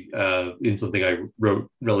actually, in something I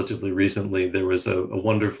wrote relatively recently, there was a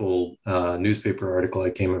wonderful newspaper article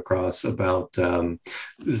I came across about the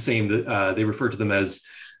same. They refer to them as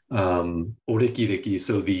oreki-reki,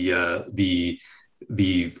 so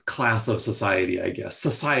the class of society, I guess,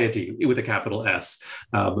 society with a capital S.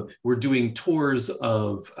 We're doing tours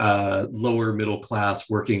of lower middle class,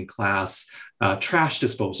 working class trash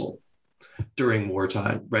disposal during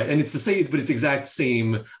wartime, right? And it's the same, but it's the exact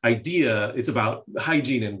same idea. It's about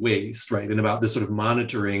hygiene and waste, right? And about this sort of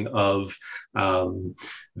monitoring of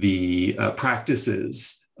the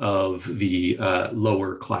practices of the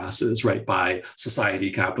lower classes, right, by society,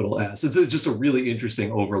 capital S. It's just a really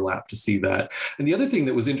interesting overlap to see that. And the other thing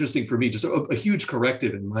that was interesting for me, just a huge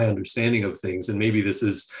corrective in my understanding of things, and maybe this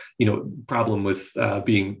is, problem with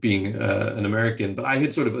being an American, but I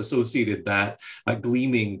had sort of associated that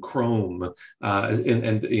gleaming chrome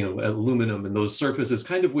and aluminum and those surfaces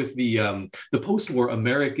kind of with the post-war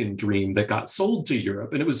American dream that got sold to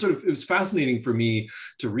Europe. And it was fascinating for me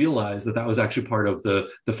to realize that was actually part of the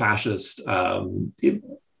fascist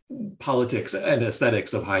politics and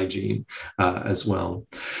aesthetics of hygiene as well.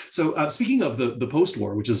 So speaking of the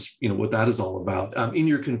post-war, which is what that is all about, in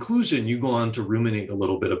your conclusion, you go on to ruminate a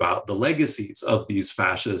little bit about the legacies of these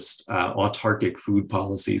fascist autarkic food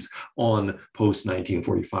policies on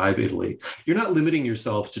post-1945 Italy. You're not limiting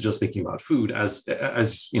yourself to just thinking about food as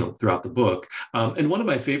throughout the book. And one of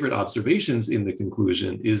my favorite observations in the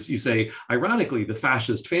conclusion is you say, ironically, the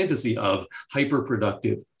fascist fantasy of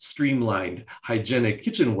hyper-productive, streamlined, hygienic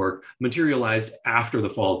kitchen work materialized after the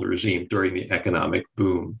fall of the regime during the economic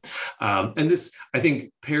boom. And this, I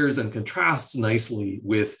think, pairs and contrasts nicely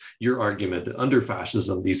with your argument that under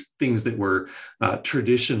fascism, these things that were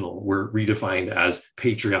traditional were redefined as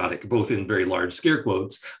patriotic, both in very large scare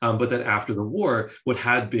quotes, but that after the war, what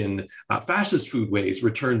had been fascist foodways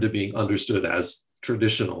returned to being understood as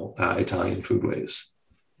traditional Italian foodways.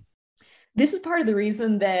 This is part of the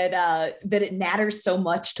reason that it matters so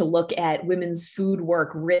much to look at women's food work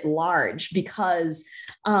writ large, because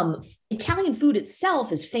Italian food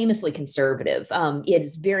itself is famously conservative. It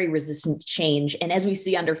is very resistant to change. And as we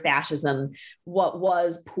see under fascism, what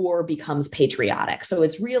was poor becomes patriotic. So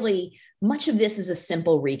it's really, much of this is a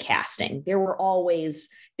simple recasting. There was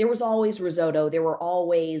always risotto. There were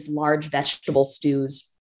always large vegetable stews.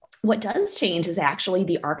 What does change is actually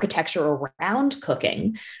the architecture around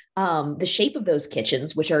cooking, the shape of those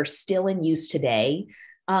kitchens, which are still in use today,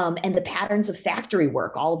 and the patterns of factory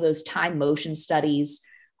work, all of those time motion studies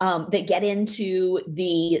that get into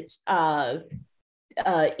the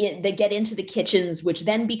kitchens, which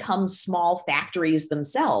then become small factories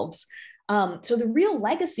themselves. So the real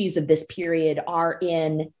legacies of this period are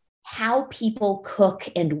in how people cook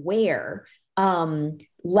and where,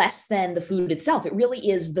 less than the food itself. It really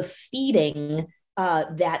is the feeding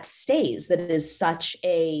that stays, that it is such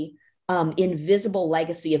a invisible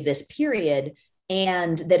legacy of this period,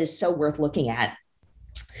 and that is so worth looking at.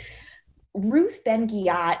 Ruth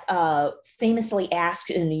Ben-Ghiat famously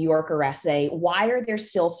asked in a New Yorker essay, why are there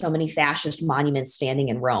still so many fascist monuments standing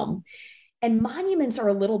in Rome? And monuments are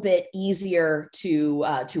a little bit easier to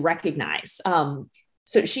recognize.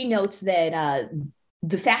 So she notes that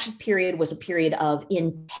the fascist period was a period of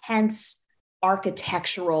intense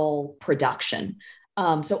architectural production.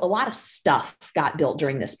 So a lot of stuff got built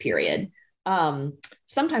during this period.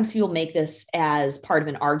 Sometimes people make this as part of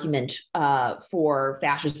an argument for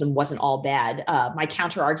fascism wasn't all bad. My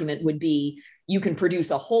counter argument would be, you can produce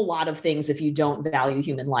a whole lot of things if you don't value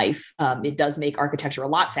human life. It does make architecture a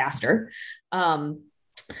lot faster. But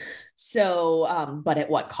at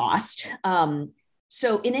what cost?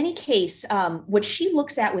 So in any case, what she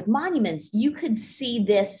looks at with monuments, you could see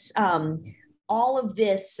this, all of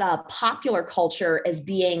this popular culture as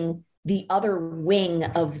being the other wing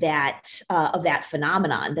of that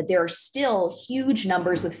phenomenon, that there are still huge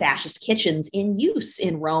numbers of fascist kitchens in use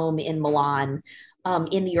in Rome, in Milan,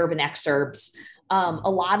 in the urban exurbs. A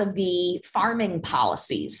lot of the farming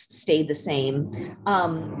policies stayed the same.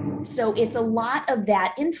 So it's a lot of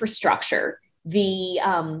that infrastructure, the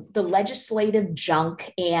legislative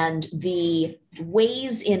junk, and the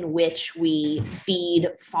ways in which we feed,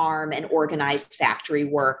 farm, and organize factory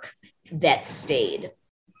work that stayed.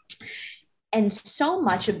 And so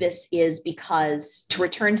much of this is because, to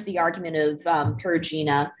return to the argument of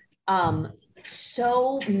Perugina,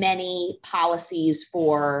 so many policies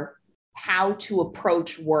for how to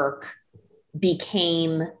approach work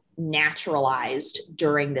became naturalized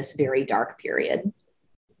during this very dark period.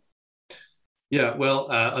 Yeah, well,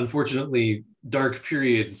 unfortunately, dark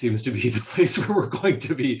period seems to be the place where we're going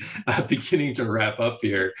to be beginning to wrap up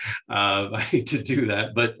here. I hate to do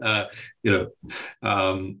that, but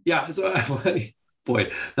yeah. So,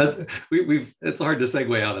 boy, we've it's hard to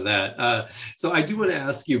segue out of that. So, I do want to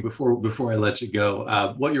ask you before I let you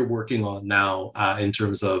go, what you're working on now in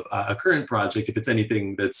terms of a current project, if it's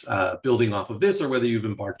anything that's building off of this, or whether you've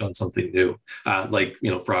embarked on something new, like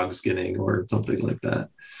frog skinning or something like that.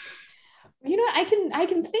 I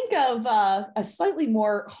can think of a slightly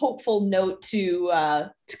more hopeful note to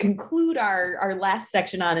conclude our last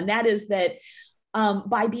section on, and that is that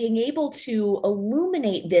by being able to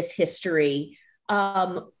illuminate this history,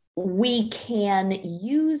 we can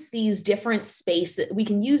use these different spaces. We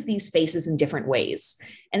can use these spaces in different ways,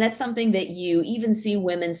 and that's something that you even see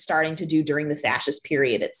women starting to do during the fascist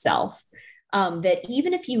period itself. That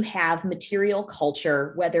even if you have material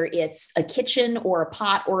culture, whether it's a kitchen or a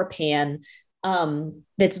pot or a pan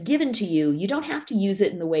that's given to you, you don't have to use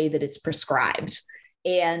it in the way that it's prescribed.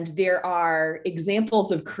 And there are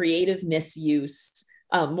examples of creative misuse,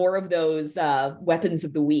 more of those weapons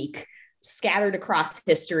of the week scattered across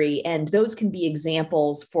history. And those can be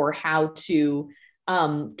examples for how to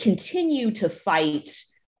continue to fight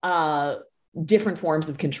different forms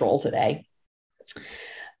of control today.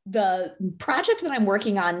 The project that I'm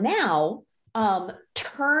working on now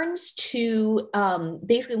turns to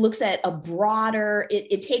basically looks at a broader,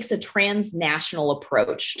 it takes a transnational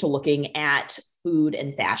approach to looking at food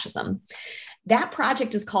and fascism. That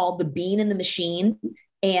project is called The Bean in the Machine,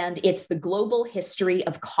 and it's the global history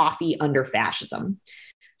of coffee under fascism.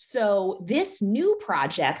 So this new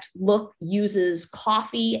project uses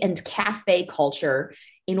coffee and cafe culture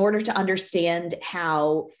in order to understand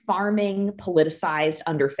how farming politicized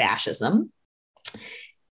under fascism.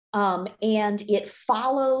 And it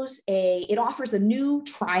offers a new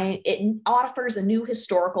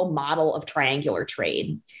historical model of triangular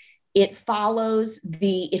trade. It follows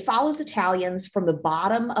Italians from the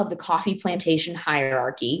bottom of the coffee plantation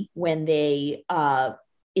hierarchy when they,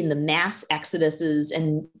 in the mass exoduses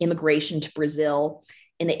and immigration to Brazil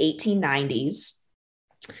in the 1890s,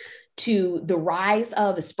 to the rise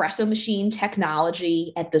of espresso machine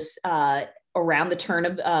technology at this around the turn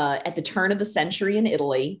of the century in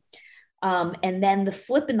Italy, and then the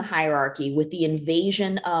flip in the hierarchy with the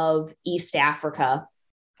invasion of East Africa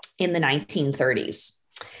in the 1930s.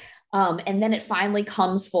 And then it finally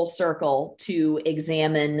comes full circle to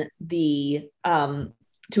examine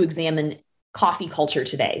coffee culture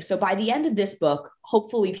today. So by the end of this book,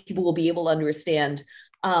 hopefully people will be able to understand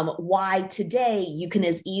why today you can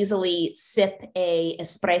as easily sip a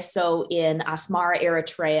espresso in Asmara,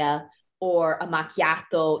 Eritrea, or a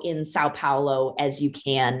macchiato in Sao Paulo as you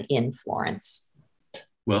can in Florence.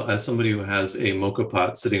 Well, as somebody who has a mocha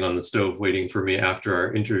pot sitting on the stove waiting for me after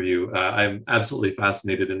our interview, I'm absolutely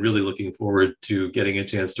fascinated and really looking forward to getting a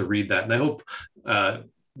chance to read that. And I hope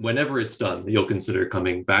whenever it's done, you'll consider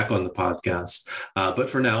coming back on the podcast. But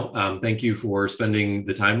for now, thank you for spending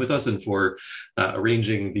the time with us and for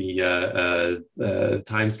arranging the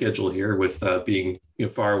time schedule here with being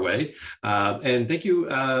far away. And thank you.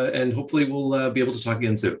 And hopefully we'll be able to talk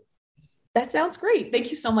again soon. That sounds great.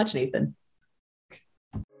 Thank you so much, Nathan.